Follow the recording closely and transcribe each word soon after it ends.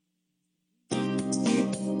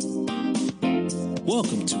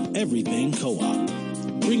Welcome to Everything Co-op,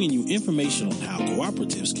 bringing you information on how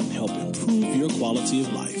cooperatives can help improve your quality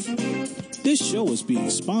of life. This show is being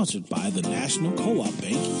sponsored by the National Co-op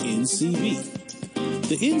Bank, NCB.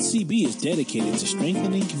 The NCB is dedicated to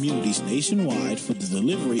strengthening communities nationwide for the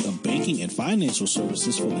delivery of banking and financial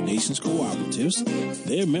services for the nation's cooperatives,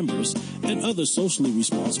 their members, and other socially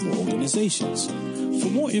responsible organizations. For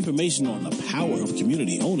more information on the power of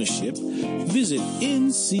community ownership, visit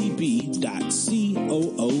ncb.coop.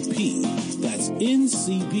 That's ncb.coop.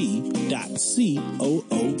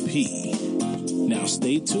 Now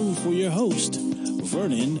stay tuned for your host,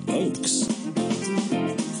 Vernon Oakes.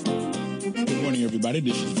 Good morning, everybody.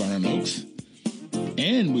 This is Vernon Oakes,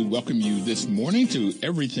 and we welcome you this morning to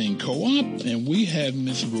Everything Co-op, and we have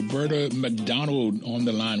Miss Roberta McDonald on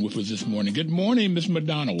the line with us this morning. Good morning, Miss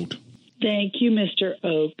McDonald. Thank you, Mr.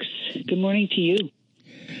 Oakes. Good morning to you.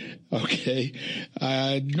 Okay.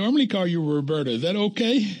 I normally call you Roberta. Is that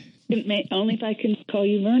okay? Only if I can call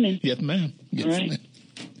you Vernon. Yes, ma'am. Yes, all right. Ma'am.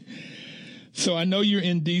 So I know you're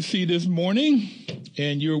in D.C. this morning,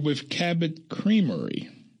 and you're with Cabot Creamery.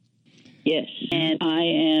 Yes, and I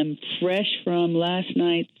am fresh from last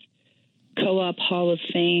night's Co-op Hall of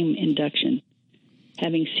Fame induction.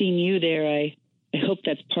 Having seen you there, I hope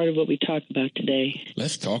that's part of what we talk about today.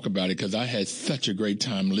 Let's talk about it, because I had such a great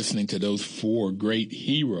time listening to those four great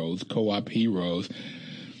heroes, co-op heroes,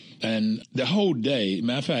 and the whole day.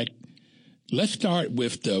 Matter of fact, let's start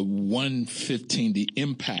with the 1:15, the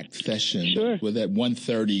impact session. Sure. Was at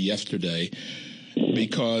 1:30 yesterday,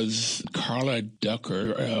 because Carla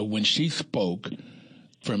Ducker, when she spoke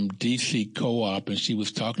from D.C. Co-op, and she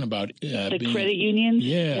was talking about the credit unions.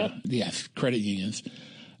 Yeah, yes, credit unions.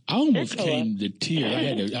 I almost came to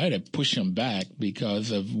tears. I had to push them back because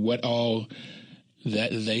of what all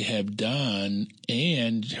that they have done,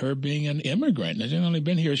 and her being an immigrant. She's only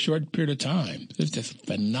been here a short period of time. It's just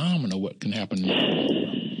phenomenal what can happen.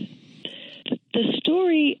 The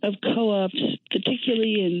story of co-ops,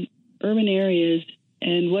 particularly in urban areas,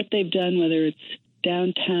 and what they've done, whether it's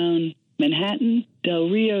downtown Manhattan, Del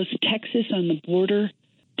Rios, Texas on the border.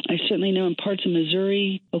 I certainly know in parts of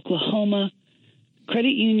Missouri, Oklahoma,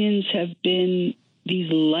 credit unions have been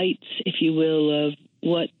these lights, if you will, of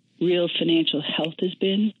what real financial health has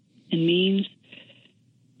been and means.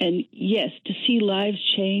 And yes, to see lives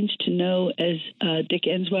change, to know, as Dick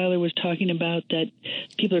Ensweiler was talking about, that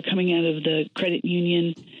people are coming out of the credit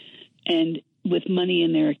union and with money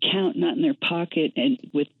in their account, not in their pocket, and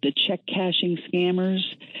with the check cashing scammers,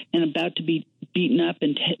 and about to be beaten up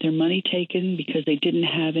and their money taken because they didn't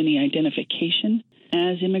have any identification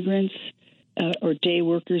as immigrants or day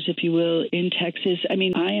workers, if you will, in Texas. I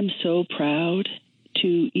mean, I am so proud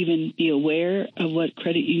to even be aware of what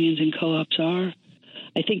credit unions and co-ops are.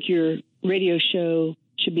 I think your radio show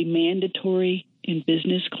should be mandatory in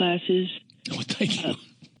business classes. Oh, thank you.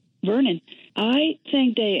 Vernon, I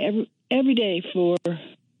thank every day for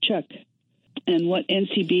Chuck and what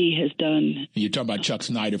NCB has done. You're talking about Chuck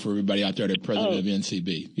Snyder, for everybody out there, the president of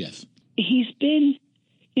NCB. Yes. He's been,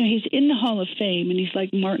 he's in the Hall of Fame, and he's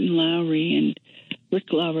like Martin Lowry and Rich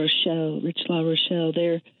LaRochelle.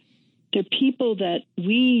 They're people that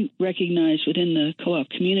we recognize within the co-op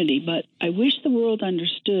community, but I wish the world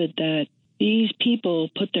understood that these people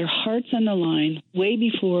put their hearts on the line way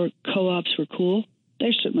before co-ops were cool.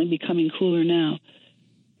 They're certainly becoming cooler now.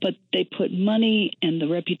 But they put money and the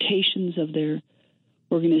reputations of their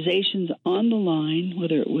organizations on the line,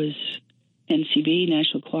 whether it was NCB,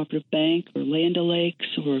 National Cooperative Bank, or Land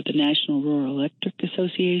O'Lakes, or the National Rural Electric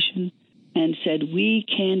Association, and said, we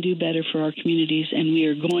can do better for our communities, and we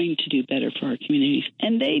are going to do better for our communities.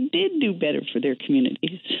 And they did do better for their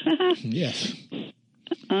communities. Yes.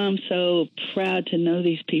 I'm so proud to know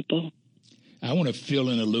these people. I want to fill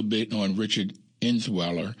in a little bit on Richard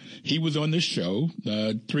Ensweiler. He was on this show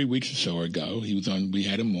 3 weeks or so ago. We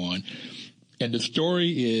had him on. And the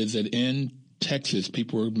story is that in Texas,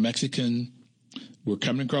 people were Mexican, were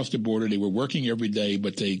coming across the border. They were working every day,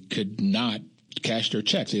 but they could not cash their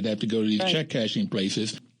checks. They'd have to go to these check cashing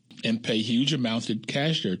places and pay huge amounts to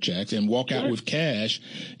cash their checks and walk out with cash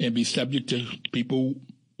and be subject to people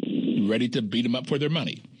ready to beat them up for their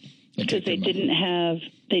money. Because they didn't have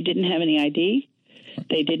any ID.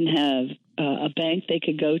 They didn't have a bank they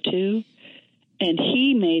could go to. And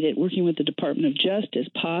he made it, working with the Department of Justice,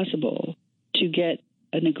 possible to get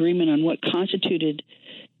an agreement on what constituted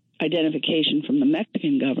identification from the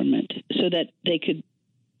Mexican government so that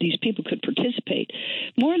these people could participate.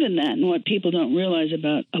 More than that, and what people don't realize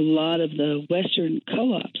about a lot of the Western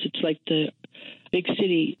co-ops, it's like the big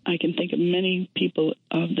city. I can think of many people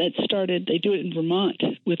that started, they do it in Vermont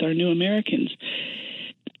with our New Americans.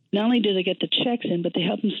 not only do they get the checks in, but they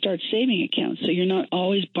help them start saving accounts. So you're not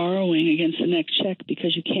always borrowing against the next check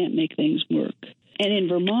because you can't make things work. And in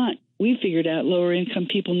Vermont, we figured out lower income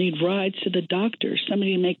people need rides to the doctor,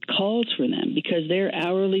 somebody to make calls for them because they're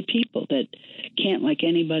hourly people that can't, like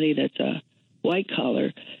anybody that's a white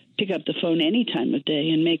collar, pick up the phone any time of day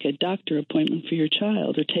and make a doctor appointment for your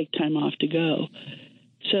child or take time off to go.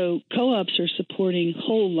 So co-ops are supporting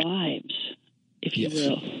whole lives, if you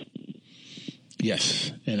will.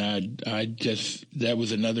 Yes. And I just, that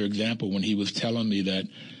was another example when he was telling me that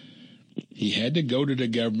he had to go to the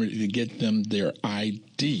government to get them their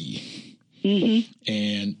ID. Mm-hmm.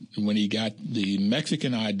 And when he got the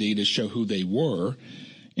Mexican ID to show who they were,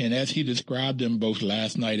 and as he described them both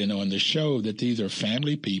last night and on the show, that these are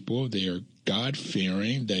family people, they are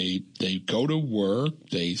God-fearing, they go to work,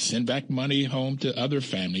 they send back money home to other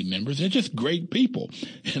family members. They're just great people.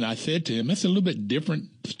 And I said to him, that's a little bit different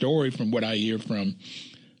story from what I hear from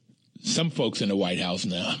some folks in the White House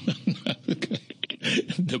now.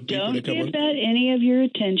 Don't give that any of your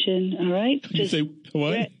attention, all right? Just you say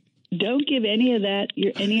what? Don't give any of that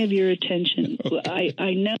any of your attention. Okay.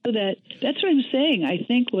 I know that's what I'm saying. I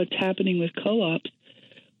think what's happening with co-ops,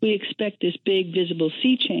 we expect this big visible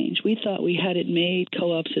sea change. We thought we had it made,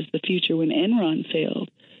 co-ops as the future, when Enron failed,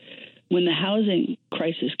 when the housing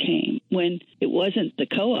crisis came, when it wasn't the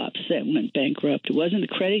co-ops that went bankrupt, it wasn't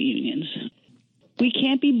the credit unions. We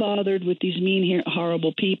can't be bothered with these mean,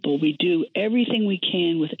 horrible people. We do everything we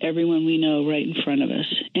can with everyone we know right in front of us,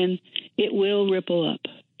 and it will ripple up.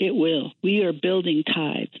 It will. We are building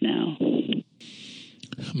tides now.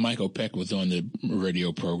 Michael Peck was on the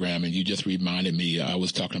radio program, and you just reminded me, I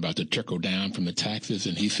was talking about the trickle down from the taxes,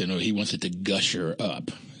 and he said, no, he wants it to gusher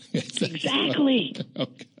up. Exactly.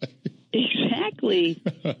 Okay. Exactly.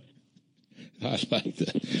 I like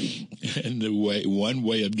that. And one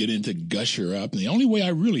way of getting to gusher up, and the only way I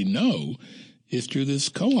really know is through this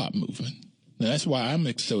co-op movement. And that's why I'm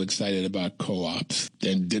so excited about co-ops,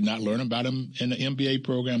 and did not learn about them in the MBA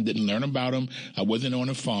program, didn't learn about them. I wasn't on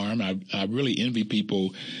a farm. I really envy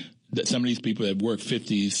people, that some of these people that worked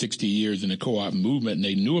 50, 60 years in the co-op movement, and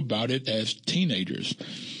they knew about it as teenagers.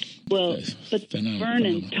 Well, but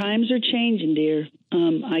Vernon, times are changing, dear.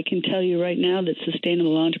 I can tell you right now that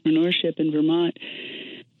sustainable entrepreneurship in Vermont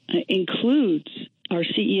includes our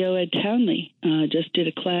CEO, Ed Townley, just did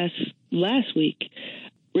a class last week.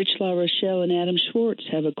 Rich LaRochelle and Adam Schwartz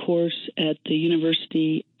have a course at the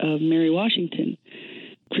University of Mary Washington.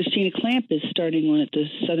 Christina Clamp is starting one at the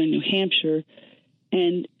Southern New Hampshire,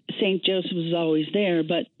 and St. Joseph is always there.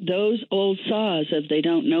 But those old saws of they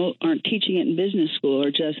don't know, aren't teaching it in business school,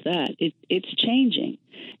 are just that. It's changing.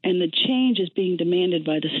 And the change is being demanded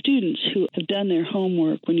by the students who have done their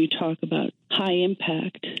homework. When you talk about high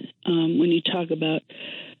impact, when you talk about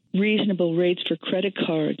reasonable rates for credit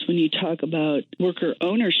cards, when you talk about worker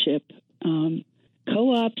ownership,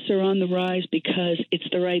 co-ops are on the rise because it's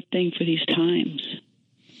the right thing for these times.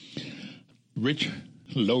 Rich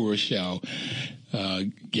LaRochelle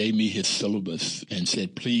gave me his syllabus and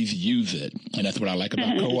said, please use it. And that's what I like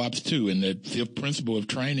about co-ops, too. And the fifth principle of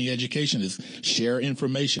training education is share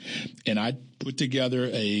information. And I put together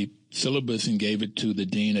a syllabus and gave it to the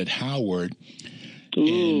dean at Howard. Ooh.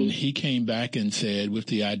 And he came back and said, with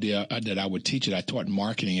the idea that I would teach it, I taught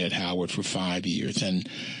marketing at Howard for 5 years. And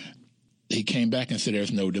he came back and said,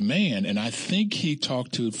 there's no demand. And I think he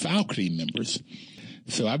talked to faculty members.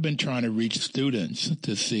 So I've been trying to reach students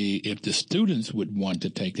to see if the students would want to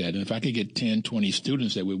take that. And if I could get 10, 20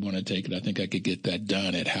 students that would want to take it, I think I could get that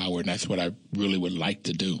done at Howard. And that's what I really would like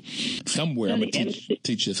to do. Somewhere I'm going to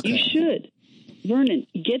teach this class. You should. Vernon,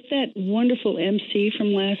 get that wonderful MC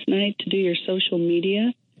from last night to do your social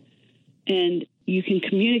media, and you can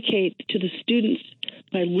communicate to the students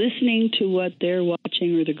by listening to what they're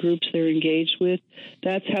watching or the groups they're engaged with.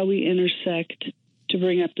 That's how we intersect to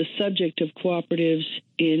bring up the subject of cooperatives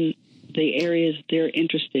in the areas they're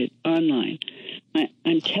interested online.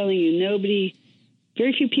 I'm telling you,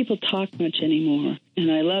 very few people talk much anymore,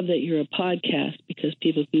 and I love that you're a podcast because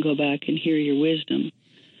people can go back and hear your wisdom.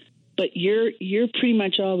 But you're pretty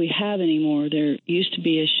much all we have anymore. There used to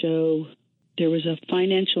be a show. There was a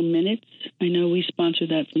Financial Minutes. I know we sponsored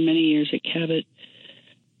that for many years at Cabot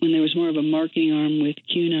when there was more of a marketing arm with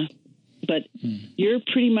CUNA. But you're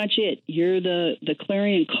pretty much it. You're the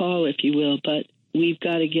clarion call, if you will. But we've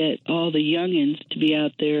got to get all the youngins to be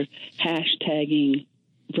out there hashtagging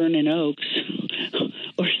Vernon Oaks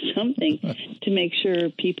or something to make sure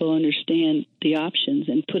people understand the options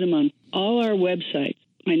and put them on all our websites.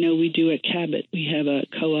 I know we do at Cabot. We have a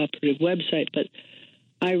cooperative website, but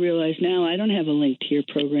I realize now I don't have a link to your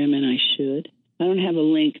program, and I should. I don't have a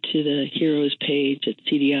link to the Heroes page at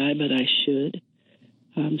CDI, but I should.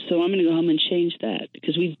 So I'm going to go home and change that,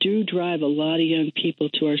 because we do drive a lot of young people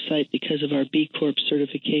to our site because of our B Corp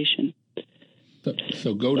certification.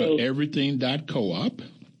 So go to everything.coop.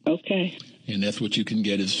 Okay. And that's what you can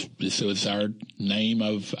get. So it's our name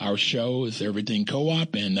of our show is Everything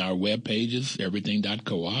Co-op, and our webpage is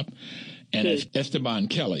everything.coop. And as Esteban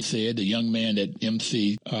Kelly said, the young man at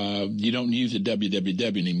MC, you don't use the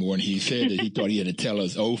www anymore, and he said that he thought he had to tell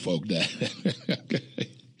us old folk that.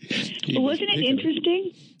 Well, wasn't it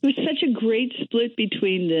interesting? It was such a great split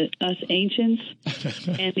between us ancients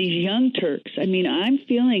and these young Turks. I mean,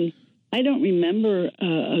 I don't remember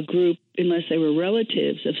a group, unless they were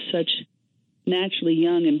relatives, of such naturally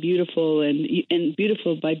young and beautiful, and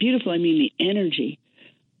beautiful. By beautiful, I mean the energy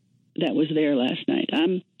that was there last night.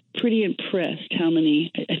 I'm pretty impressed how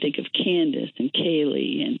many, I think of Candace and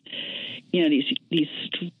Kaylee and,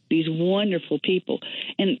 these wonderful people.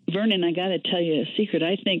 And Vernon, I got to tell you a secret.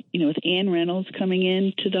 I think, with Ann Reynolds coming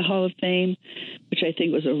into the Hall of Fame, which I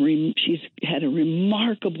think was she's had a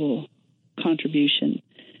remarkable contribution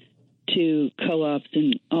to co-ops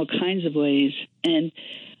in all kinds of ways. And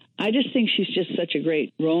I just think she's just such a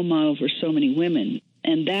great role model for so many women.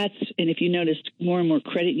 And if you noticed, more and more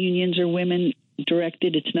credit unions are women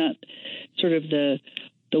directed. It's not sort of the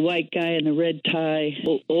white guy in the red tie,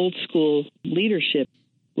 old school leadership.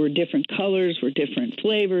 We're different colors, we're different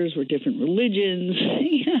flavors, we're different religions,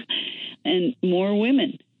 and more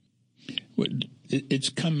women. It's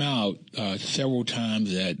come out several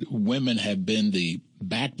times that women have been the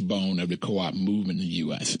backbone of the co-op movement in the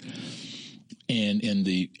U.S. And in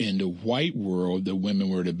the white world, the women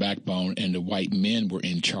were the backbone and the white men were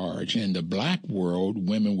in charge. In the black world,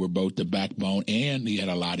 women were both the backbone and they had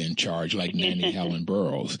a lot in charge, like Nannie Helen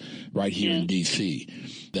Burroughs right here in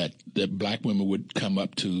D.C., that the black women would come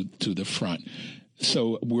up to the front.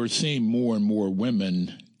 So we're seeing more and more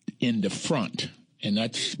women in the front, and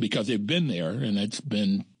that's because they've been there, and that's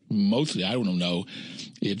been mostly, I don't know,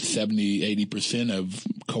 if 70, 80% of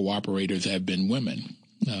cooperators have been women.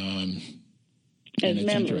 As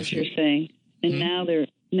members, you're saying, and now they're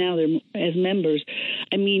as members.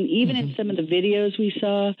 I mean, even in some of the videos we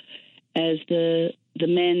saw, as the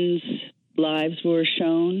men's lives were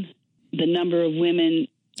shown, the number of women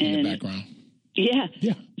in the background,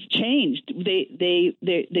 changed.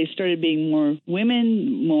 They started being more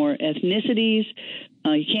women, more ethnicities.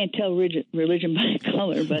 You can't tell religion by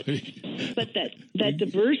color, but that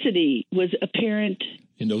diversity was apparent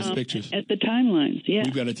in those pictures at the timelines. Yeah,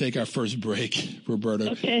 we've got to take our first break,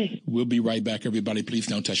 Roberta. Okay, we'll be right back. Everybody, please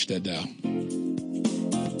don't touch that dial.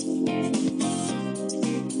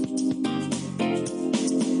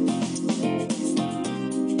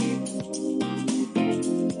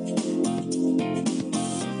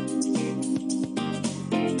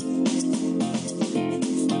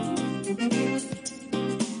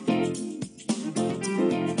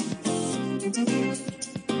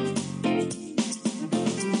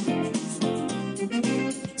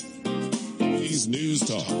 News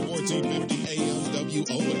Talk, 1450 AM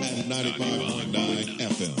WO and 95.9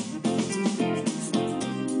 FM.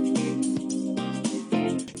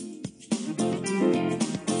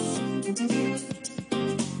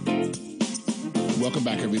 Welcome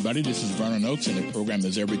back, everybody. This is Vernon Oakes, and the program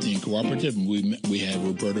is Everything Cooperative. And we have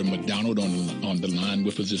Roberta McDonald on the line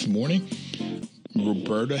with us this morning.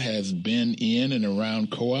 Roberta has been in and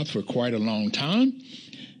around co-ops for quite a long time.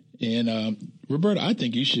 And Roberta, I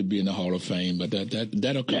think you should be in the Hall of Fame, but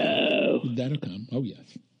that'll come. No. That'll come. Oh,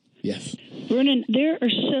 yes. Vernon, there are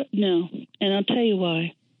no, and I'll tell you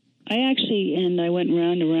why. I went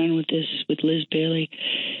round and round with this with Liz Bailey,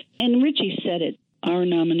 and Richie said it. Our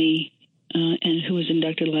nominee, and who was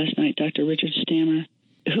inducted last night, Dr. Richard Stammer,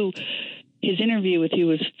 who his interview with you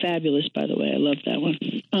was fabulous. By the way, I loved that one.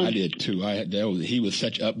 I did too. He was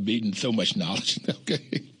such upbeat and so much knowledge.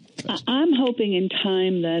 Okay. I'm hoping in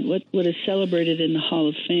time that what is celebrated in the Hall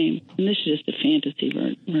of Fame, and this is just a fantasy,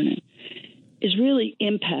 Vernon, is really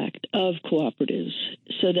impact of cooperatives,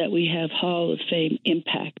 so that we have Hall of Fame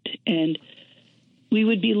impact. And we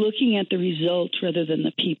would be looking at the results rather than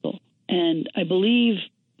the people. And I believe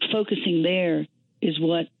focusing there is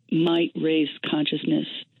what might raise consciousness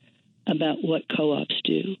about what co-ops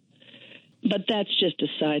do. But that's just a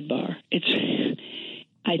sidebar.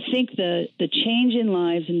 I think the change in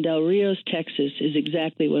lives in Del Rios, Texas, is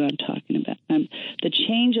exactly what I'm talking about. The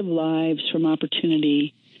change of lives from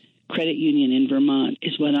Opportunity Credit Union in Vermont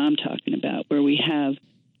is what I'm talking about, where we have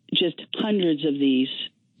just hundreds of these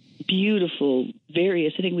beautiful,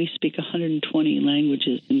 various, I think we speak 120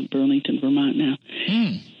 languages in Burlington, Vermont now.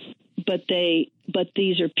 but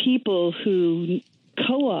these are people who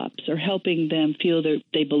co-ops are helping them feel that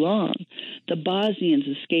they belong. The Bosnians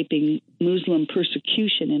escaping Muslim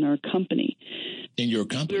persecution in our company. In your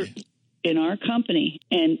company? In our company.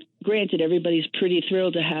 And granted, everybody's pretty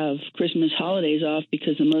thrilled to have Christmas holidays off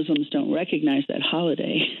because the Muslims don't recognize that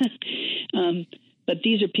holiday. But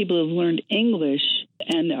these are people who have learned English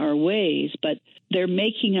and our ways, but they're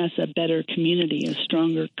making us a better community, a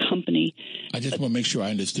stronger company. I just want to make sure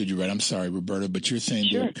I understood you right. I'm sorry, Roberta, but you're saying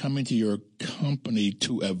they're coming to your company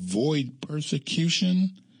to avoid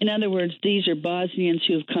persecution? In other words, these are Bosnians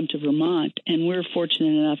who have come to Vermont, and we're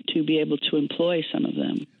fortunate enough to be able to employ some of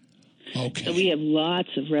them. Okay. So we have lots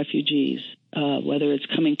of refugees, whether it's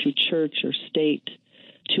coming through church or state,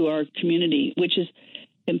 to our community, which is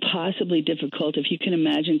impossibly difficult. If you can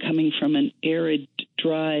imagine coming from an arid,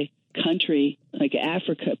 dry country like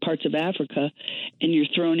Africa, parts of Africa, and you're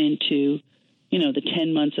thrown into, the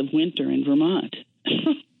 10 months of winter in Vermont.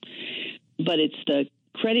 But it's the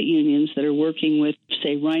credit unions that are working with,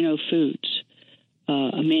 say, Rhino Foods,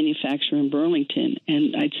 a manufacturer in Burlington,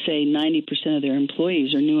 and I'd say 90% of their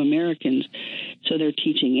employees are new Americans. So they're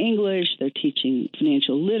teaching English, they're teaching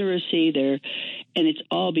financial literacy, and it's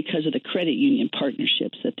all because of the credit union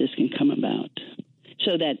partnerships that this can come about.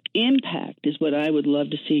 So that impact is what I would love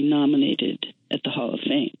to see nominated at the Hall of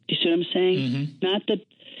Fame. Do you see what I'm saying? Mm-hmm.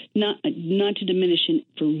 Not to diminish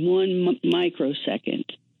for one microsecond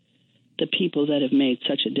the people that have made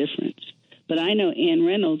such a difference. But I know Ann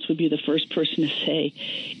Reynolds would be the first person to say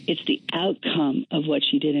it's the outcome of what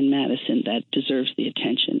she did in Madison that deserves the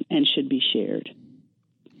attention and should be shared.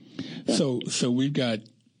 So we've got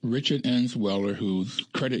Richard Ensweller, who's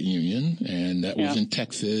credit union, and that was in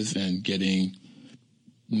Texas, and getting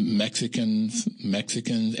Mexicans,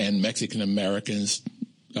 and Mexican Americans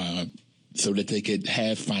so that they could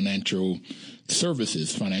have financial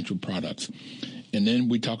services, financial products. And then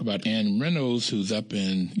we talk about Ann Reynolds, who's up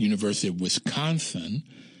in University of Wisconsin,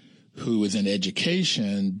 who is in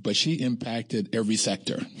education, but she impacted every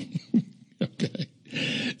sector. Okay.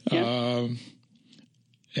 Yeah.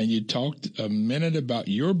 And you talked a minute about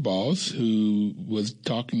your boss, who was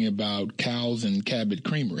talking about cows and Cabot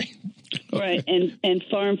Creamery. Right. And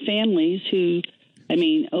farm families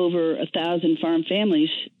over 1,000 farm families,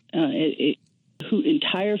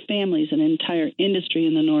 entire families, an entire industry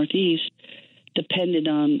in the Northeast depended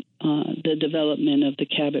on the development of the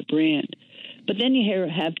Cabot brand. But then you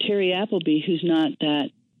have Terry Appleby, who's not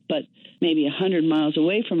that, but maybe 100 miles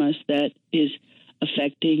away from us, that is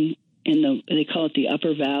affecting, they call it the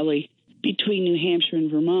Upper Valley, between New Hampshire and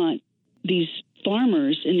Vermont. These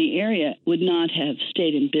farmers in the area would not have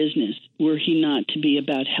stayed in business were he not to be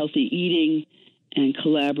about healthy eating and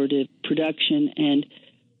collaborative production. And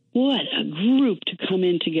what a group to come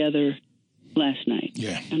in together last night.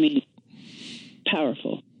 Yeah.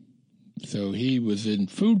 Powerful. So he was in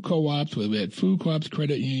food co-ops, where we had food co-ops,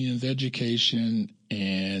 credit unions, education,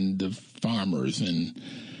 and the farmers. And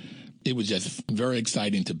it was just very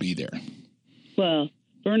exciting to be there. Well,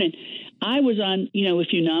 Vernon, I was on, if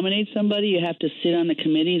you nominate somebody, you have to sit on the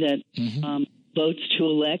committee that votes to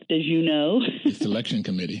elect, as you know. The selection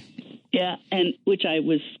committee. Yeah, and which I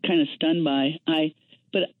was kind of stunned by.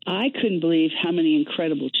 But I couldn't believe how many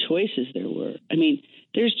incredible choices there were.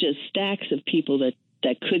 There's just stacks of people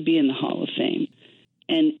that could be in the Hall of Fame.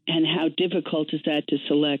 And how difficult is that to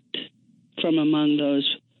select from among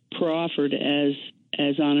those proffered as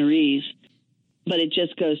honorees. But it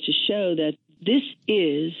just goes to show that this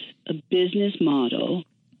is a business model,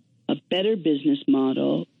 a better business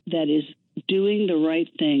model that is doing the right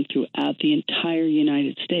thing throughout the entire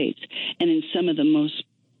United States and in some of the most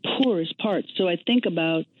poorest parts. So I think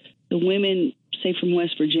about the women, say, from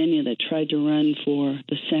West Virginia that tried to run for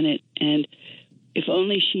the Senate, and if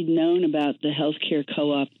only she'd known about the healthcare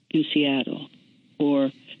co-op in Seattle,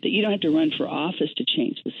 or that you don't have to run for office to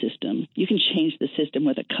change the system. You can change the system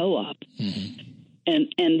with a co-op. Mm-hmm.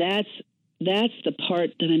 And that's the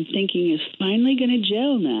part that I'm thinking is finally going to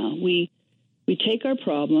gel now. We take our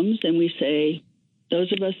problems and we say,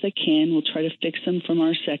 those of us that can, we'll try to fix them from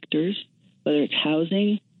our sectors, whether it's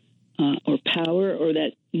housing or power, or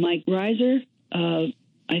that Mike Reiser,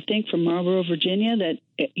 I think from Marlboro, Virginia, that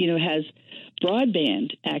has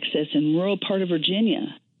broadband access in rural part of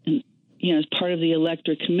Virginia, and as part of the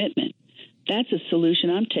electric commitment. That's a solution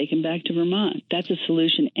I'm taking back to Vermont. That's a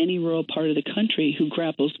solution any rural part of the country who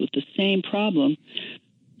grapples with the same problem.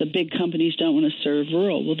 The big companies don't want to serve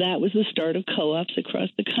rural. Well, that was the start of co-ops across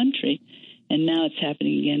the country, and now it's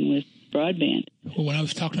happening again with broadband. Well, when I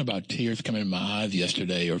was talking about tears coming in my eyes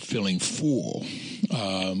yesterday, or feeling full,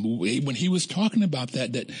 when he was talking about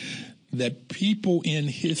that that people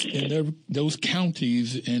in those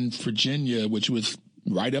counties in Virginia, which was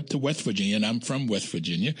right up to West Virginia, and I'm from West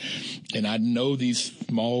Virginia, and I know these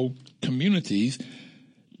small communities,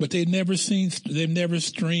 but they've never streamed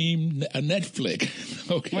a Netflix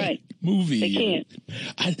movie. They can't.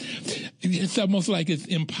 It's almost like it's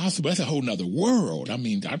impossible. That's a whole nother world. I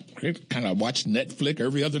mean, I kind of watch Netflix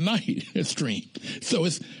every other night stream. So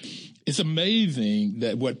it's amazing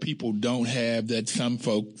that what people don't have that some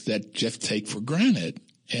folks that just take for granted,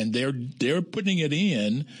 and they're putting it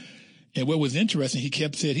in. And what was interesting,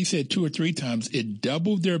 he said 2 or 3 times, it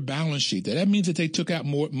doubled their balance sheet. That means that they took out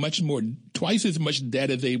much more, twice as much debt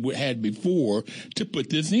as they had before to put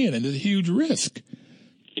this in. And it's a huge risk.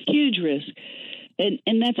 Huge risk.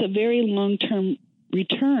 And that's a very long-term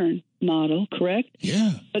return model, correct?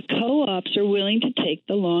 Yeah. But co-ops are willing to take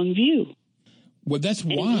the long view. Well, that's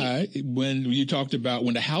why when you talked about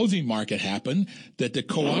when the housing market happened, that the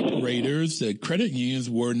cooperators, the credit unions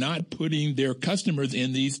were not putting their customers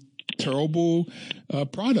in these terrible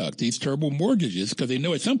these terrible mortgages, because they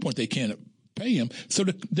know at some point they can't pay them. So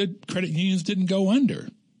the credit unions didn't go under.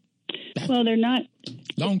 Well, they're not.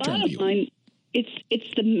 Long-term view. Line, it's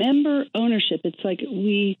the member ownership. It's like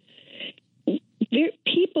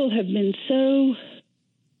people have been so,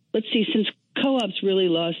 let's see, since co-ops really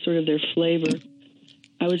lost sort of their flavor,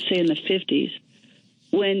 I would say in the 50s,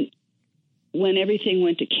 when everything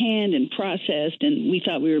went to canned and processed, and we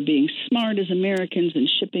thought we were being smart as Americans and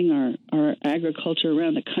shipping our agriculture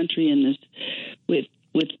around the country in this with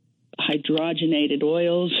hydrogenated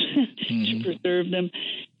oils to preserve them.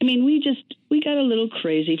 I mean, we got a little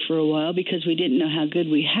crazy for a while because we didn't know how good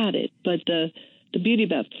we had it. But the beauty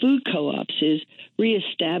about food co-ops is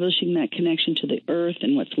reestablishing that connection to the earth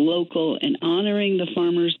and what's local, and honoring the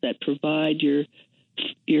farmers that provide your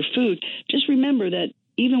food. Just remember that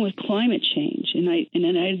even with climate change, and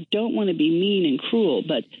I don't want to be mean and cruel,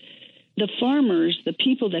 but the farmers, the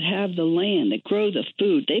people that have the land, that grow the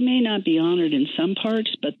food, they may not be honored in some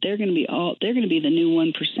parts, but they're going to be the new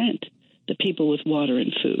 1%, the people with water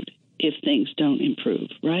and food, if things don't improve,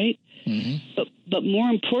 right? Mm-hmm. But more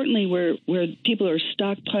importantly, where people are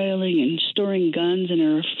stockpiling and storing guns and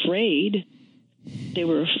are afraid, they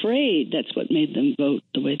were afraid. That's what made them vote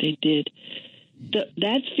the way they did.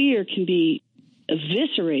 That fear can be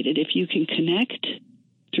eviscerated if you can connect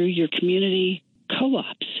through your community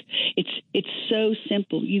co-ops. It's so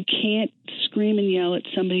simple. You can't scream and yell at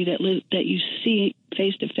somebody that you see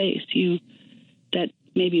face to face. That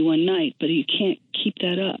maybe one night, but you can't keep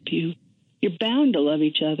that up. You're bound to love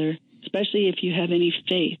each other, especially if you have any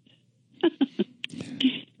faith.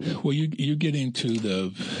 Well, you get into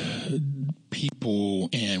the people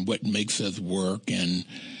and what makes us work, and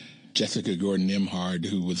Jessica Gordon Nembhard,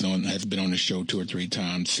 who has been on the show 2 or 3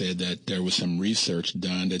 times, said that there was some research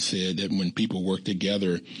done that said that when people work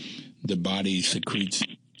together, the body secretes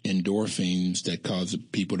endorphins that cause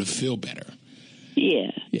people to feel better.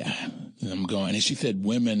 Yeah. Yeah. And she said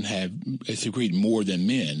women secrete more than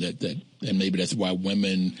men, and maybe that's why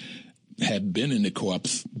women have been in the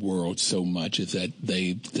co-ops world so much, is that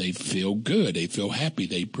they feel good, they feel happy,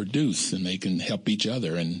 they produce, and they can help each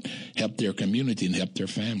other and help their community and help their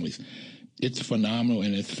families. It's phenomenal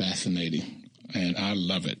and it's fascinating, and I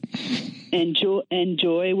love it. And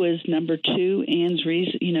joy was number 2. Anne's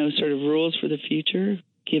reason, sort of rules for the future.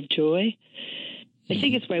 Give joy. I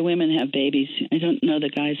think it's why women have babies. I don't know the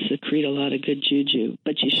guys secrete a lot of good juju,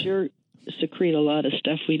 but you sure secrete a lot of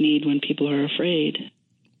stuff we need when people are afraid.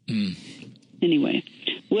 Anyway,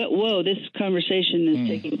 whoa, this conversation is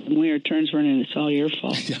taking some weird turns, Vernon. It's all your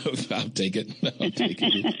fault. I'll take it.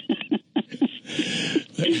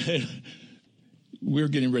 We're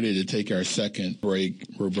getting ready to take our second break,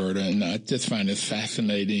 Roberta, and I just find this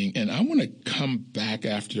fascinating. And I want to come back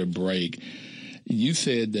after the break. You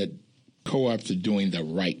said that co-ops are doing the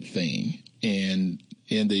right thing, and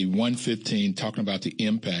in the 115, talking about the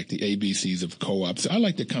impact, the ABCs of co-ops. I'd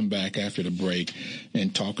like to come back after the break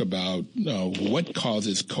and talk about what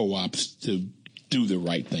causes co-ops to do the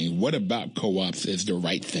right thing. What about co-ops is the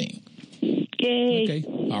right thing? Yay. Okay.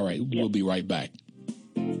 All right. Yep. We'll be right back.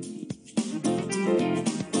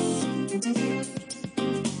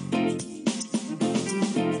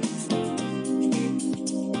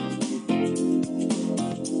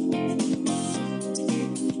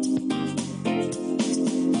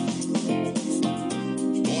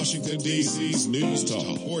 Washington, D.C.'s News Talk,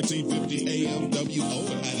 1450 AM WOL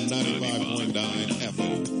at 95.9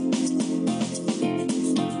 FM.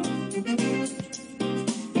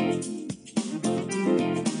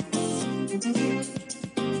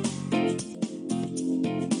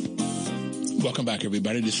 Welcome back,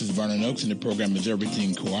 everybody. This is Vernon Oakes, and the program is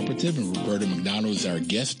Everything Cooperative, and Roberta McDonald is our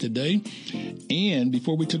guest today. And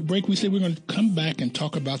before we took a break, we said we're going to come back and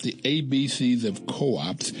talk about the ABCs of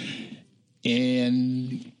co-ops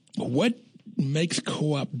and what makes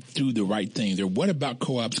co-op do the right things, or what about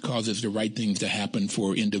co-ops causes the right things to happen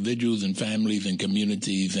for individuals and families and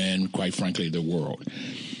communities and, quite frankly, the world.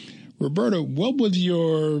 Roberta, what was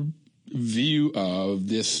your view of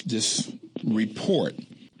this report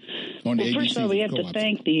on the ABCs of co-ops? First of all, we have to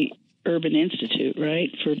thank the Urban Institute, right,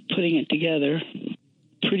 for putting it together.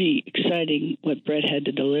 Pretty exciting what Brett had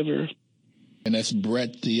to deliver. And that's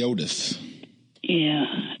Brett Theotis. Yeah.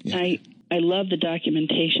 I love the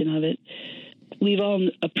documentation of it. We've all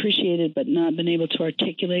appreciated but not been able to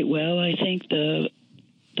articulate well, I think, the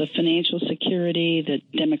financial security,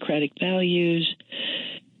 the democratic values.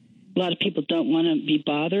 A lot of people don't want to be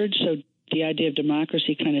bothered, so the idea of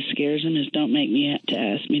democracy kind of scares them, is don't make me to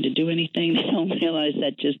ask me to do anything. They don't realize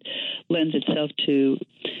that just lends itself to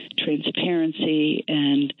transparency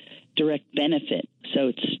and direct benefit. So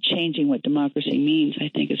it's changing what democracy means, I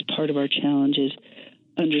think, is part of our challenge, is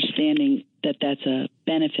understanding that that's a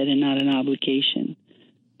benefit and not an obligation.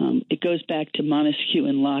 It goes back to Montesquieu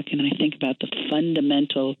and Locke, and I think about the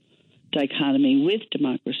fundamental dichotomy with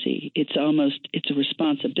democracy. It's a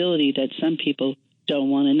responsibility that some people don't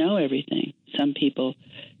want to know everything. Some people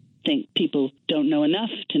think people don't know enough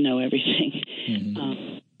to know everything.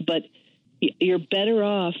 Mm-hmm. But you're better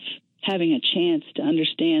off having a chance to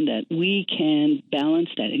understand that we can balance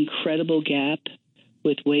that incredible gap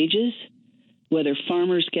with wages. Whether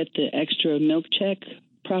farmers get the extra milk check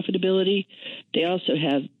profitability, they also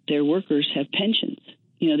have, their workers have pensions.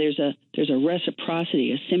 You know, there's a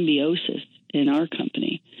reciprocity, a symbiosis in our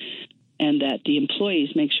company, and that the employees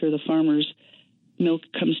make sure the farmers' milk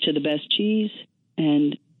comes to the best cheese,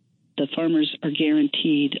 and the farmers are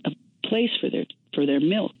guaranteed a place for their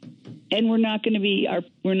milk. And we're not going to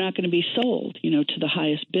be sold, to the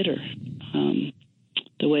highest bidder,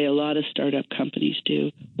 the way a lot of startup companies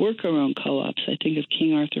do. Worker-owned co-ops. I think of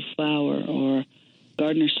King Arthur Flour or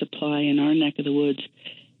Gardner Supply in our neck of the woods,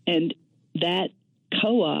 and that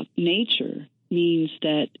co-op nature means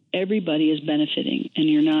that everybody is benefiting, and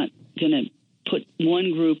you're not going to put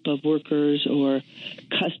one group of workers or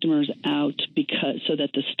customers out so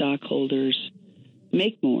that the stockholders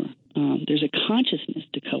make more. There's a consciousness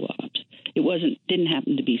to co-ops. It didn't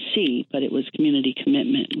happen to be C, but it was community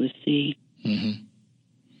commitment with C. Mm-hmm.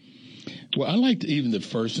 Well, I liked even the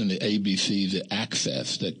first in the ABCs, the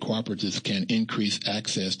access, that cooperatives can increase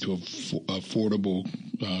access to affordable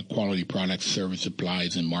quality products, service,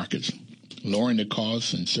 supplies, and markets, lowering the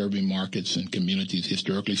costs and serving markets and communities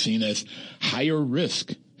historically seen as higher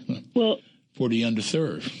risk for the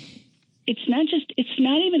underserved. It's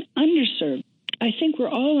not even underserved. I think we're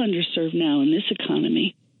all underserved now in this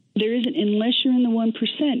economy. There isn't, unless you're in the 1%,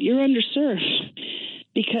 you're underserved,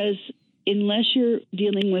 because unless you're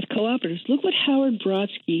dealing with cooperatives. Look what Howard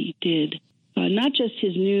Brodsky did, not just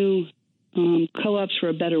his new Co-ops for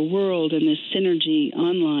a Better World and this synergy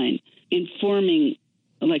online, informing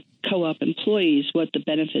like co-op employees what the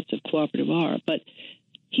benefits of cooperative are, but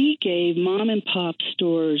he gave mom and pop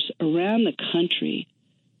stores around the country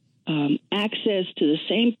access to the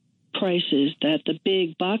same prices that the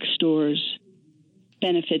big box stores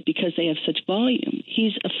benefit because they have such volume.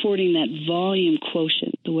 He's affording that volume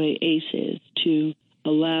quotient, the way ACE is, to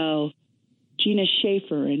allow Gina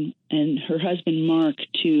Schaefer and her husband Mark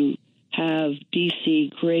to have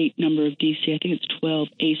great number of DC, I think it's 12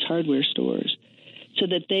 ACE hardware stores, so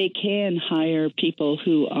that they can hire people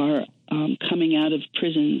who are coming out of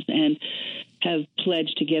prisons and have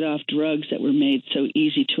pledged to get off drugs that were made so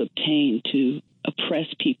easy to obtain to oppress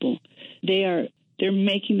people. They're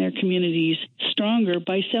making their communities stronger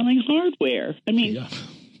by selling hardware. I mean,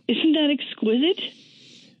 Isn't that exquisite?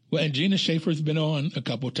 Well, and Gina Schaefer's been on a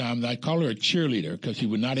couple of times. I call her a cheerleader because you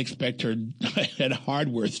would not expect her at a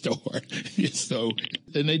hardware store.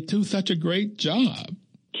 And they do such a great job.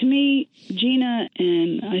 To me, Gina,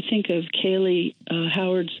 and I think of Kaylee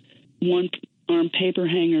Howard's one-arm paper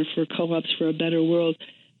hanger for Co-ops for a Better World,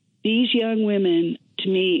 these young women, to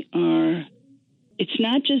me, it's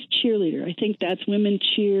not just cheerleader. I think that's women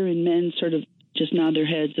cheer and men sort of just nod their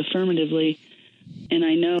heads affirmatively. And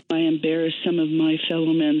I know I embarrass some of my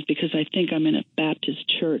fellow men because I think I'm in a Baptist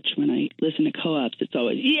church when I listen to co-ops. It's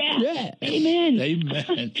always, yeah. Amen.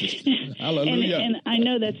 Amen. Hallelujah. And I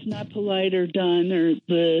know that's not polite or done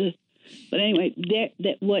but anyway,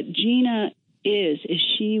 that what Gina is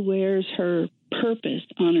she wears her purpose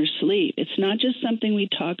on her sleeve. It's not just something we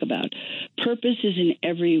talk about. Purpose is in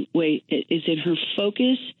every way. It is in her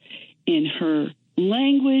focus, in her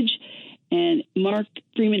language, And Mark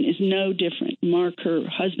Freeman is no different. Mark, her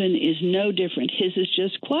husband, is no different. His is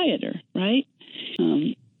just quieter, right?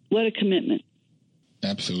 What a commitment.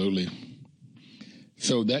 Absolutely.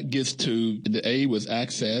 So that gets to the A was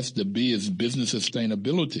access, the B is business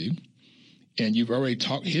sustainability. And you've already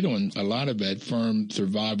hit on a lot of that. Firm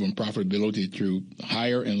survival and profitability through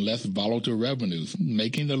higher and less volatile revenues,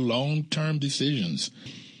 making the long-term decisions.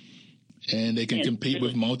 And they can compete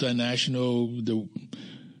with multinational, the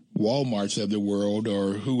Walmarts of the world,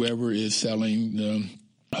 or whoever is selling,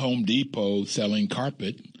 Home Depot selling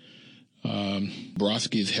carpet.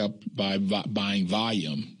 Brodsky is helped by buying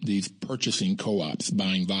volume, these purchasing co-ops,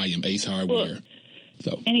 buying volume, Ace Hardware.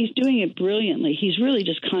 And he's doing it brilliantly. He's really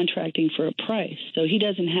just contracting for a price. So he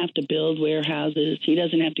doesn't have to build warehouses. He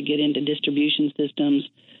doesn't have to get into distribution systems.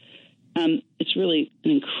 It's really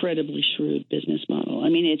an incredibly shrewd business model. I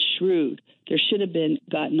mean, it's shrewd. There should have been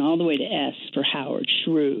gotten all the way to S for Howard.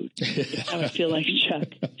 Shrewd. That's how I feel like Chuck.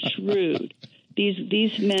 Shrewd.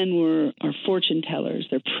 These men are fortune tellers.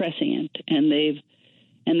 They're prescient, and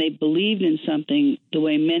they believed in something the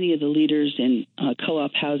way many of the leaders in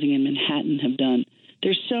co-op housing in Manhattan have done.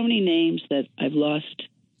 There's so many names that I've lost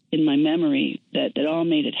in my memory that all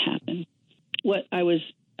made it happen. What I was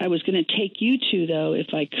going to take you to, though, if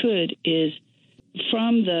I could, is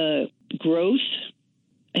from the growth.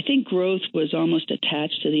 I think growth was almost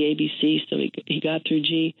attached to the ABC, so he got through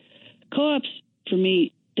G. Co-ops, for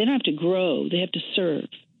me, they don't have to grow; they have to serve.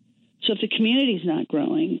 So if the community's not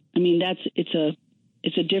growing, I mean,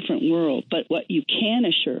 it's a different world. But what you can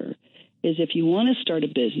assure is, if you want to start a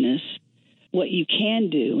business, what you can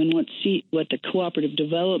do, and what the cooperative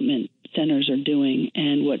development centers are doing,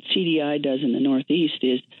 and what CDI does in the Northeast,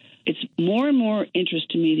 is it's more and more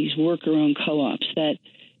interest to me, these worker-owned co-ops, that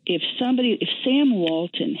if Sam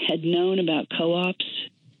Walton had known about co-ops,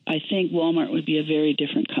 I think Walmart would be a very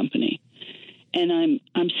different company. And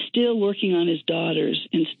I'm still working on his daughters.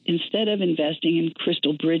 Instead of investing in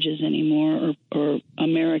Crystal Bridges anymore or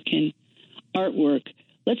American artwork,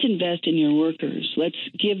 let's invest in your workers. Let's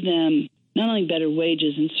give them not only better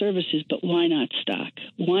wages and services, but why not stock?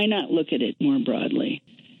 Why not look at it more broadly?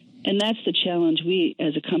 And that's the challenge. We,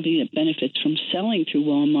 as a company that benefits from selling through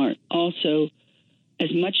Walmart, also,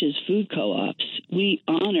 as much as food co-ops, we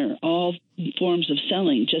honor all forms of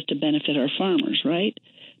selling just to benefit our farmers, right?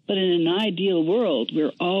 But in an ideal world,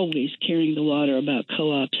 we're always carrying the water about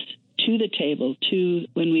co-ops to the table, to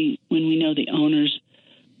when we know the owners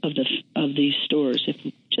of these stores.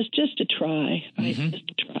 If just to try, just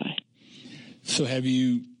to try. So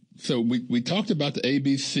So we talked about the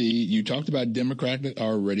ABC. You talked about Democratic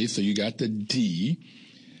already. So you got the D.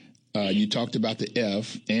 You talked about the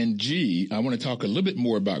F and G. I want to talk a little bit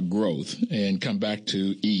more about growth and come back to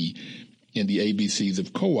E in the ABCs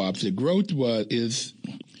of co-ops. The growth is,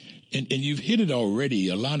 and you've hit it already.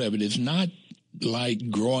 A lot of it is not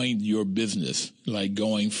like growing your business, like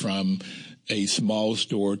going from a small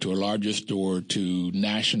store to a larger store to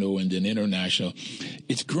national and then international.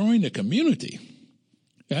 It's growing the community.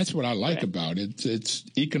 That's what I like about it. It's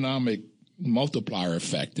economic multiplier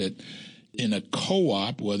effect that in a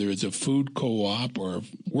co-op, whether it's a food co-op or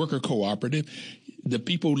worker cooperative, the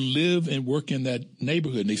people live and work in that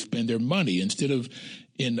neighborhood and they spend their money. Instead of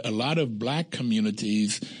in a lot of black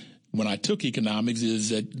communities, when I took economics, is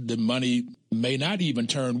that the money may not even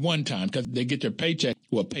turn one time because they get their paycheck,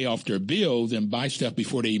 will pay off their bills and buy stuff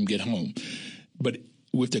before they even get home. But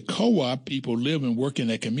with the co-op, people live and work in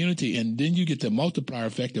that community, and then you get the multiplier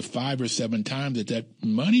effect of 5 or 7 times that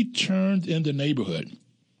money turns in the neighborhood.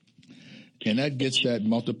 And that gets that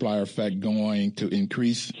multiplier effect going to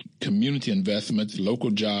increase community investments,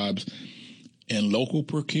 local jobs, and local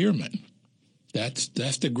procurement. That's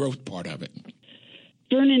the growth part of it.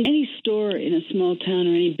 Vernon, any store in a small town or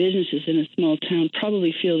any businesses in a small town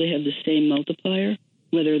probably feel they have the same multiplier,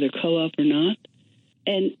 whether they're co-op or not.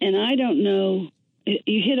 And I don't know,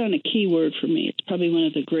 you hit on a key word for me. It's probably one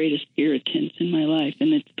of the greatest irritants in my life,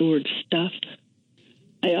 and it's the word stuff.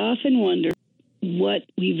 I often wonder what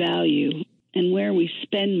we value and where we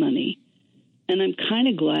spend money. And I'm kind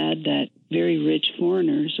of glad that very rich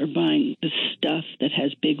foreigners are buying the stuff that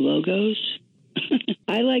has big logos.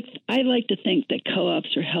 I like to think that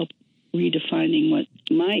co-ops are help redefining what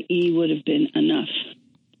my E would have been enough.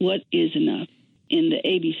 What is enough? In the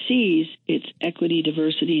ABCs, it's equity,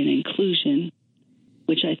 diversity, and inclusion,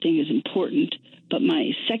 which I think is important. But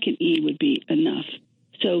my second E would be enough.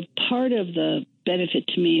 So part of the benefit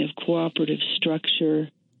to me of cooperative structure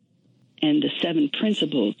and the 7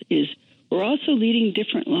 principles is we're also leading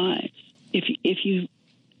different lives. If you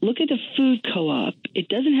look at the food co-op, it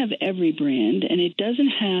doesn't have every brand, and it's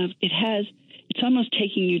almost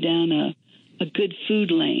taking you down a good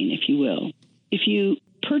food lane, if you will. If you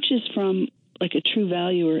purchase from like a True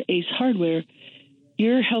Value or Ace Hardware,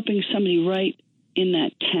 you're helping somebody right in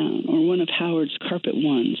that town, or one of Howard's Carpet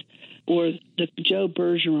Ones, or the Joe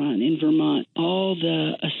Bergeron in Vermont, all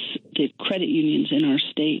the credit unions in our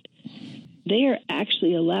state. They are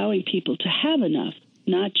actually allowing people to have enough,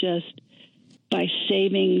 not just by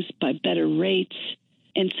savings, by better rates.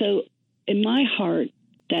 And so in my heart,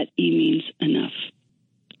 that E means enough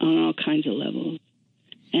on all kinds of levels,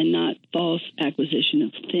 and not false acquisition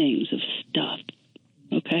of things, of stuff.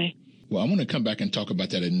 Okay? Well, I want to come back and talk about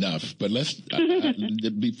that enough, but let's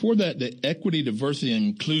before that, the equity, diversity, and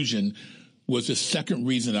inclusion was the second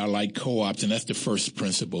reason I like co-ops, and that's the first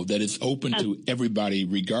principle, that it's open to everybody,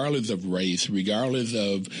 regardless of race, regardless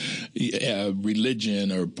of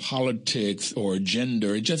religion or politics or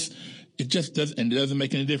gender. It just doesn't, and it doesn't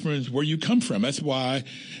make any difference where you come from. That's why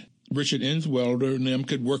Richard Enswelder and them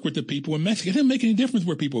could work with the people in Mexico. It doesn't make any difference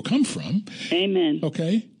where people come from. Amen.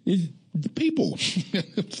 Okay? It's the people.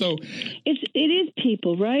 So it is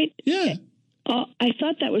people, right? Yeah. I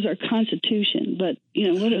thought that was our Constitution, but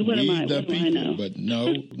what am I? The what do people, I know? But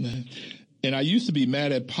no. And I used to be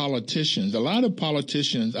mad at politicians. A lot of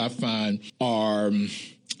politicians I find are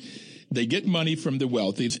they get money from the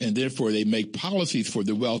wealthy, and therefore they make policies for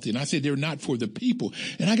the wealthy. And I say they're not for the people.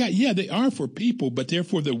 And they are for people, but they're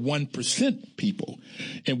for the 1% people.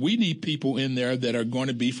 And we need people in there that are going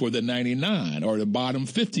to be for the 99 or the bottom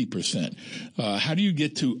 50%. How do you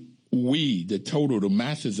get to the total, the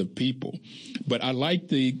masses of people? But I like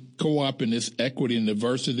the co-op and this equity and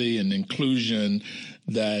diversity and inclusion,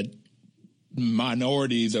 that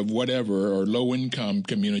minorities of whatever or low-income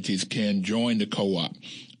communities can join the co-op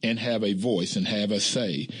and have a voice and have a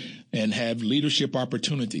say and have leadership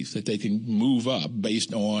opportunities, that they can move up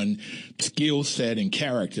based on skill set and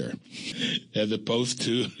character, as opposed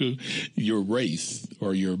to your race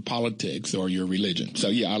or your politics or your religion. So,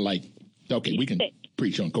 yeah, we can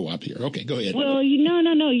preach on co-op here. Okay, go ahead. Well,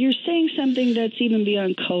 no. You're saying something that's even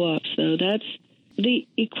beyond co-ops, though. That's the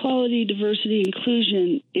equality, diversity,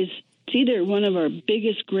 inclusion is either one of our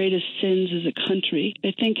biggest, greatest sins as a country.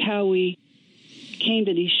 I think how we came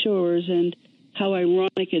to these shores, and how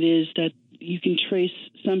ironic it is that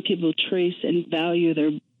some people trace and value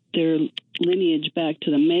their lineage back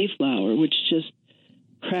to the Mayflower, which just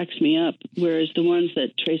cracks me up, whereas the ones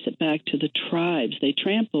that trace it back to the tribes they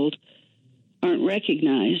trampled aren't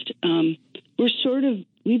recognized.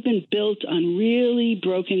 We've been built on really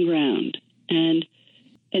broken ground, and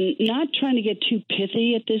not trying to get too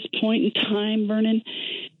pithy at this point in time, Vernon.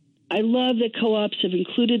 I love that co-ops have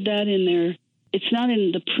included that in their. It's not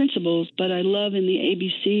in the principles, but I love in the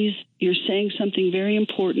ABCs, you're saying something very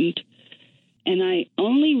important. And I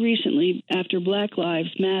only recently, after Black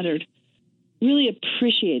Lives Mattered, really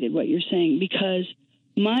appreciated what you're saying, because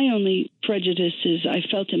my only prejudices I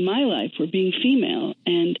felt in my life were being female,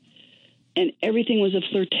 and everything was a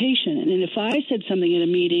flirtation. And if I said something at a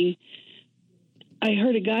meeting, I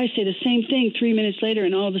heard a guy say the same thing 3 minutes later,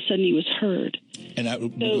 and all of a sudden he was heard. And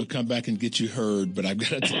we'll come back and get you heard, but I've got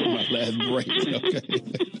to take my last break.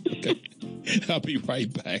 Okay. I'll be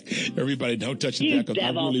right back. Everybody, don't touch the back, because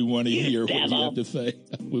I really want to hear what you have to say.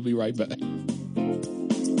 We'll be right back.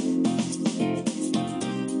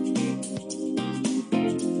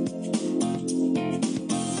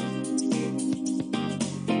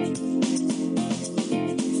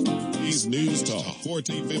 News Talk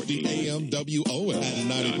 1450 AM WOL at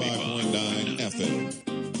 95.9 FM.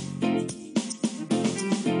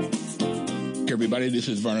 Everybody, this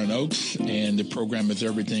is Vernon Oakes, and the program is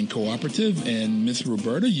Everything Cooperative. And Miss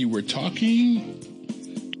Roberta, you were talking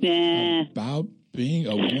about being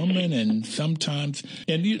a woman, and sometimes,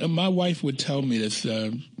 my wife would tell me this.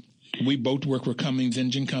 We both work for Cummins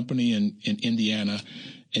Engine Company in Indiana,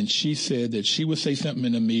 and she said that she would say something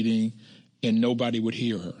in a meeting, and nobody would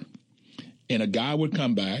hear her. And a guy would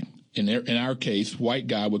come back, in our case, white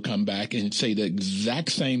guy would come back and say the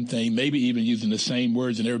exact same thing, maybe even using the same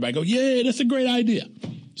words, and everybody go, yeah, that's a great idea.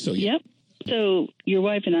 So, yeah. Yep. So your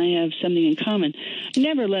wife and I have something in common. I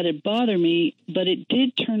never let it bother me, but it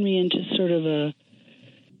did turn me into sort of a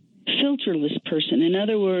filterless person. In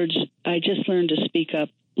other words, I just learned to speak up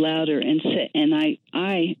louder and say, and I,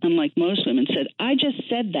 unlike most women, said, I just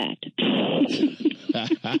said that.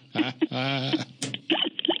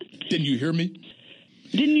 Didn't you hear me?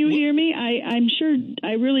 Didn't you hear me? I'm sure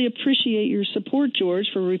I really appreciate your support, George,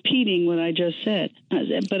 for repeating what I just said.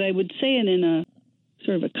 But I would say it in a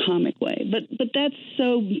sort of a comic way. But that's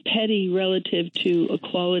so petty relative to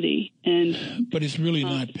equality. But it's really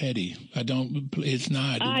not petty. It's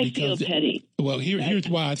not. I feel petty. Well, here's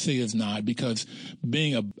why I say it's not, because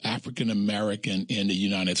being an African American in the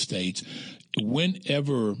United States,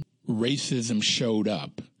 whenever racism showed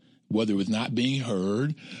up, whether it was not being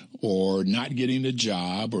heard or not getting the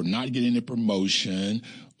job or not getting the promotion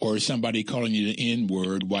or somebody calling you the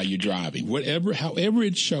N-word while you're driving, however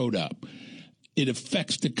it showed up, it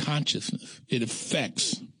affects the consciousness. It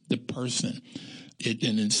affects the person.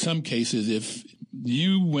 And in some cases, if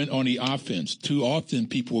you went on the offense, too often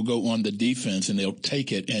people will go on the defense and they'll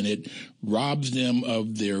take it, and it robs them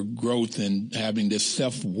of their growth and having this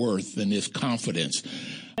self-worth and this confidence.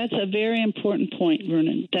 That's a very important point,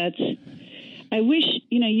 Vernon. I wish,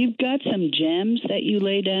 you've got some gems that you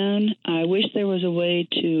lay down. I wish there was a way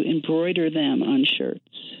to embroider them on shirts,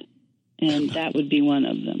 and that would be one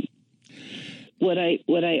of them. What I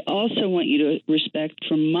also want you to respect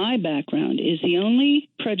from my background is the only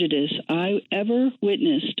prejudice I ever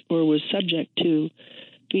witnessed or was subject to,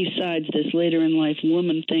 besides this later in life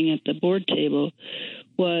woman thing at the board table,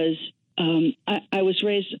 was I was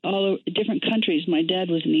raised all over different countries. My dad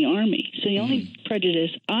was in the Army. So the only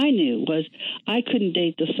prejudice I knew was I couldn't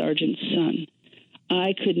date the sergeant's son.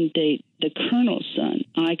 I couldn't date the colonel's son.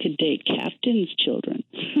 I could date captain's children.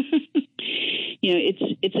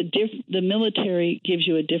 The military gives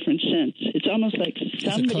you a different sense. It's almost like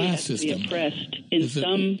somebody has to be oppressed in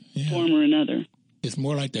some form or another. It's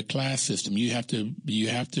more like the class system. You have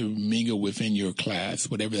to mingle within your class,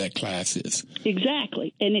 whatever that class is.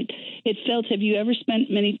 Exactly. And it felt, have you ever spent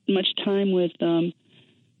much time with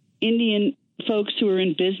Indian folks who are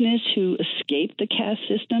in business who escaped the caste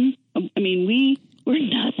system? I mean, we're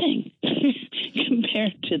nothing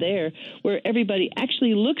compared to there, where everybody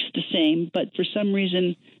actually looks the same, but for some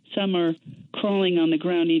reason, some are crawling on the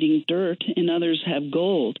ground eating dirt and others have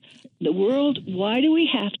gold. The world, why do we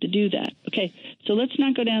have to do that? Okay, so let's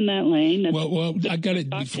not go down that lane. Well, I got it.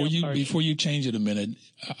 Before you change it a minute,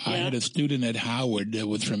 I had a student at Howard that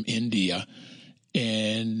was from India,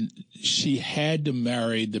 and she had to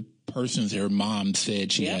marry the persons her mom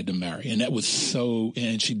said she had to marry. And that was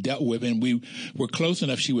and she dealt with it, and we were close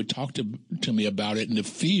enough she would talk to me about it, and the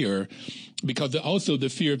fear, because also the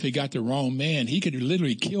fear if they got the wrong man, he could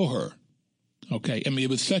literally kill her. Okay. I mean, it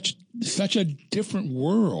was such a different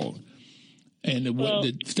world, and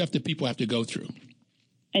the stuff that people have to go through.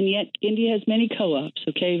 And yet India has many co-ops,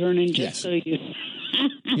 okay, Vernon, so you...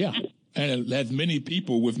 Yeah. And it has many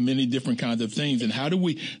people with many different kinds of things. And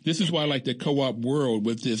this is why I like the co-op world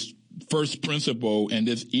with this first principle and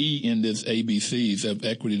this E in this ABCs of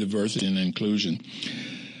equity, diversity, and inclusion.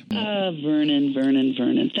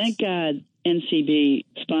 Vernon. Thank God NCB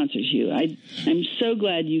sponsors you. I'm so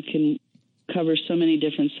glad you can cover so many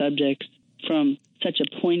different subjects from such a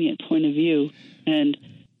poignant point of view. And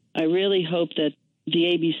I really hope that the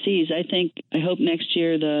ABCs, I hope next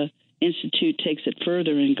year the Institute takes it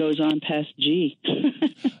further and goes on past G.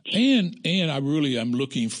 and I'm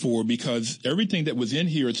looking for, because everything that was in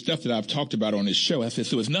here is stuff that I've talked about on this show. I said,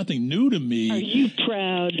 so it's nothing new to me. Are you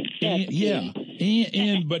proud?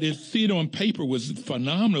 But see it on paper was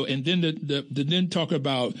phenomenal. And then then talk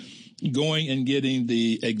about going and getting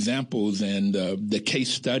the examples and the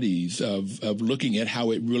case studies of looking at how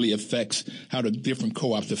it really affects, how the different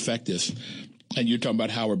co-ops affect us. And you're talking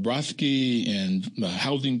about Howard Brodsky and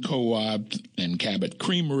Housing Co-op and Cabot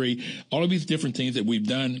Creamery, all of these different things that we've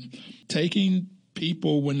done, taking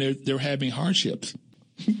people when they're having hardships.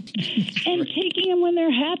 And taking them when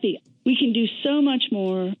they're happy. We can do so much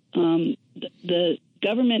more. The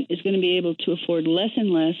government is going to be able to afford less and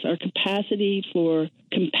less. Our capacity for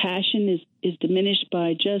compassion is diminished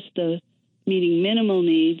by just the meeting minimal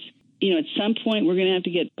needs. At some point, we're going to have to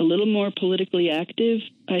get a little more politically active,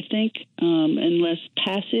 I think, and less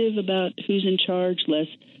passive about who's in charge, less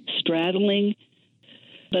straddling.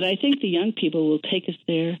 But I think the young people will take us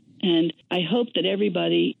there. And I hope that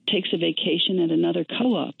everybody takes a vacation at another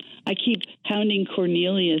co-op. I keep hounding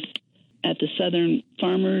Cornelius at the Southern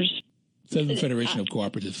Federation of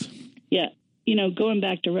Cooperatives. Yeah. Going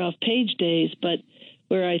back to Ralph Page days, but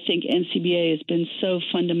where I think NCBA has been so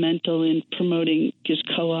fundamental in promoting just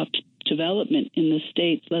co-op development in the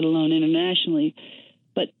States, let alone internationally.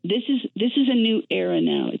 But this is a new era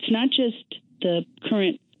now. It's not just the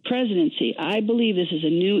current presidency. I believe this is a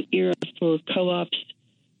new era for co-ops,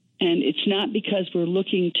 and it's not because we're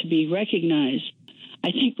looking to be recognized.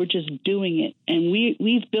 I think we're just doing it, and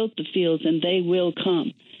we've built the fields, and they will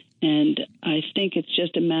come. And I think it's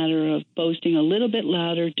just a matter of boasting a little bit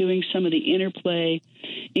louder, doing some of the interplay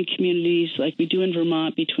in communities like we do in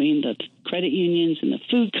Vermont between the credit unions and the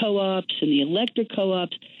food co-ops and the electric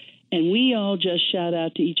co-ops. And we all just shout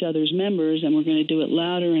out to each other's members, and we're going to do it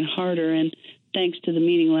louder and harder. And thanks to the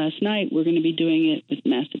meeting last night, we're going to be doing it with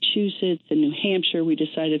Massachusetts and New Hampshire. We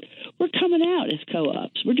decided we're coming out as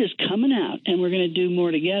co-ops. We're just coming out, and we're going to do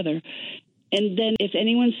more together. And then if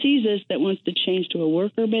anyone sees us that wants to change to a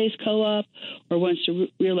worker-based co-op or wants to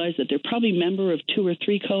realize that they're probably a member of 2 or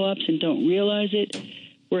 3 co-ops and don't realize it,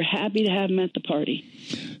 we're happy to have them at the party.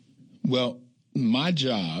 Well, my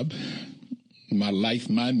job, my life,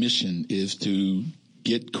 my mission is to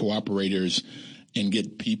get cooperators and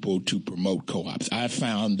get people to promote co-ops. I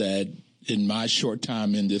found that in my short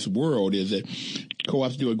time in this world is that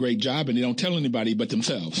co-ops do a great job and they don't tell anybody but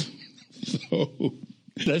themselves. So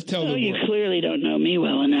let's tell them. You clearly don't know me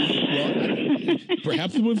well enough. Well,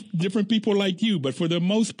 perhaps with different people like you, but for the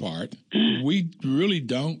most part, we really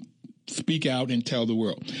don't speak out and tell the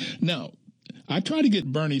world. Now, I tried to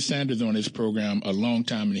get Bernie Sanders on this program a long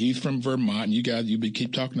time, and he's from Vermont, and you guys,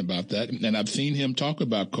 keep talking about that, and I've seen him talk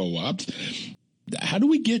about co-ops. How do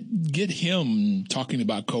we get him talking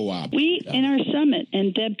about co-op? We, in our summit,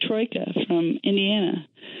 and Deb Troika from Indiana,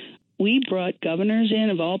 we brought governors in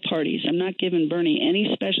of all parties. I'm not giving Bernie any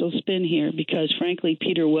special spin here because, frankly,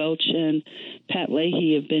 Peter Welch and Pat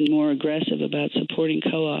Leahy have been more aggressive about supporting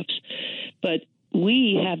co-ops. But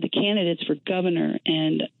we have the candidates for governor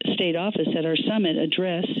and state office at our summit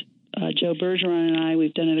address. Joe Bergeron and I,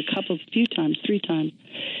 we've done it a few times, 3 times.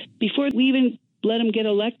 Before we even let them get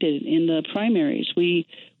elected in the primaries, we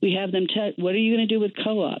have them tell, what are you going to do with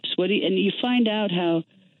co-ops? And you find out how,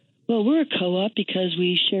 well, we're a co-op because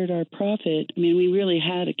we shared our profit. I mean, we really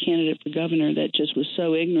had a candidate for governor that just was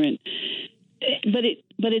so ignorant. But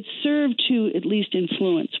it served to at least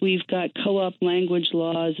influence. We've got co-op language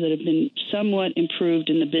laws that have been somewhat improved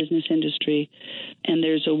in the business industry, and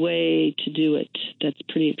there's a way to do it that's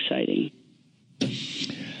pretty exciting.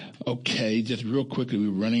 Okay, just real quickly,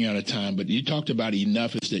 we're running out of time, but you talked about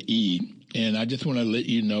enough is the E, and I just want to let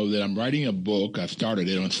you know that I'm writing a book. I started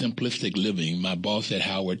it on simplistic living. My boss at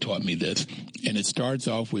Howard taught me this, and it starts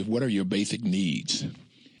off with what are your basic needs?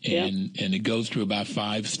 And it goes through about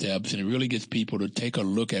 5 steps, and it really gets people to take a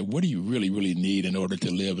look at what do you really, really need in order to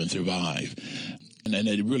live and survive. And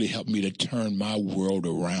it really helped me to turn my world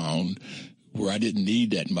around where I didn't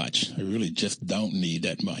need that much. I really just don't need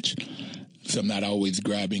that much. So I'm not always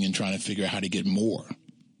grabbing and trying to figure out how to get more.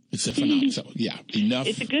 It's a phenomenon. So, yeah, enough.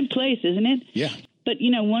 It's a good place, isn't it? Yeah. But,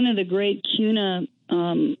 one of the great CUNA,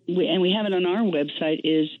 and we have it on our website,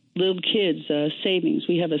 is Little Kids Savings.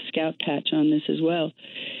 We have a scout patch on this as well.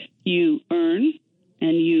 You earn,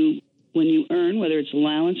 and when you earn, whether it's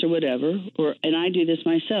allowance or whatever, and I do this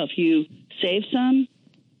myself, you save some,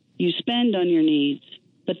 you spend on your needs,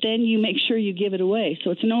 but then you make sure you give it away.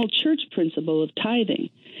 So it's an old church principle of tithing.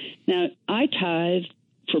 Now, I tithe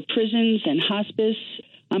for prisons and hospice.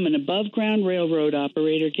 I'm an above-ground railroad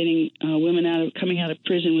operator, getting women coming out of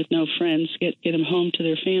prison with no friends, get them home to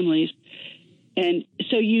their families. And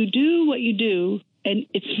so you do what you do, and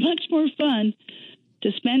it's much more fun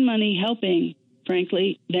to spend money helping,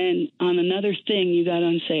 frankly, than on another thing you got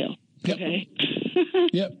on sale. Yep. Okay?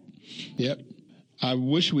 Yep. I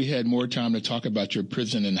wish we had more time to talk about your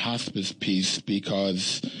prison and hospice piece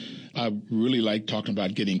because I really like talking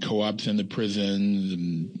about getting co-ops in the prisons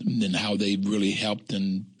and how they really helped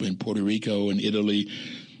in Puerto Rico and Italy.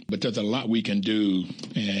 But there's a lot we can do,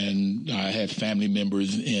 and I have family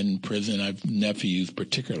members in prison. I have nephews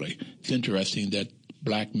particularly. It's interesting that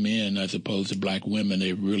black men as opposed to black women,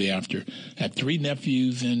 they really have 3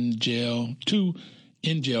 nephews in jail, 2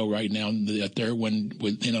 in jail right now. The third one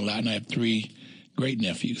was in a lot, and I have 3 great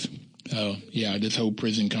nephews. This whole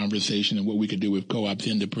prison conversation and what we could do with co-ops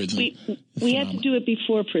in the prison. We have to do it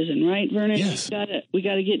before prison, right, Vernon? Yes. We've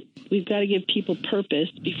got to give people purpose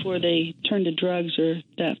before they turn to drugs or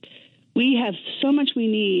theft. We have so much we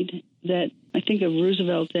need that I think of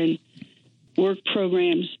Roosevelt and work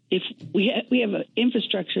programs. If we have an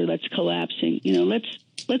infrastructure that's collapsing, let's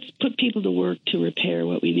put people to work to repair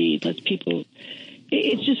what we need.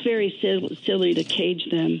 It's just very silly to cage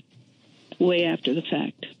them way after the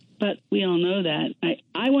fact. But we all know that.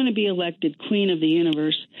 I want to be elected queen of the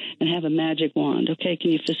universe and have a magic wand. Okay,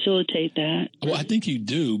 can you facilitate that? Well, I think you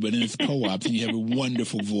do, but it's co-ops and you have a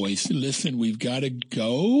wonderful voice. Listen, we've got to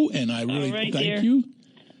go, and I really thank you.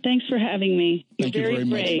 Thanks for having me. You're Thank you very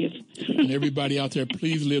brave. much. And everybody out there,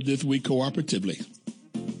 please live this week cooperatively.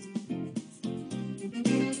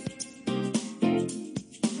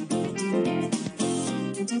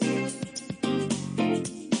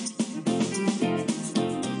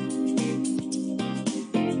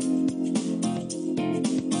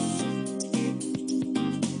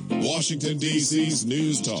 Washington, D.C.'s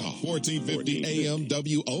News Talk, 1450 AM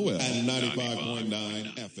WOL and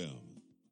 95.9 FM.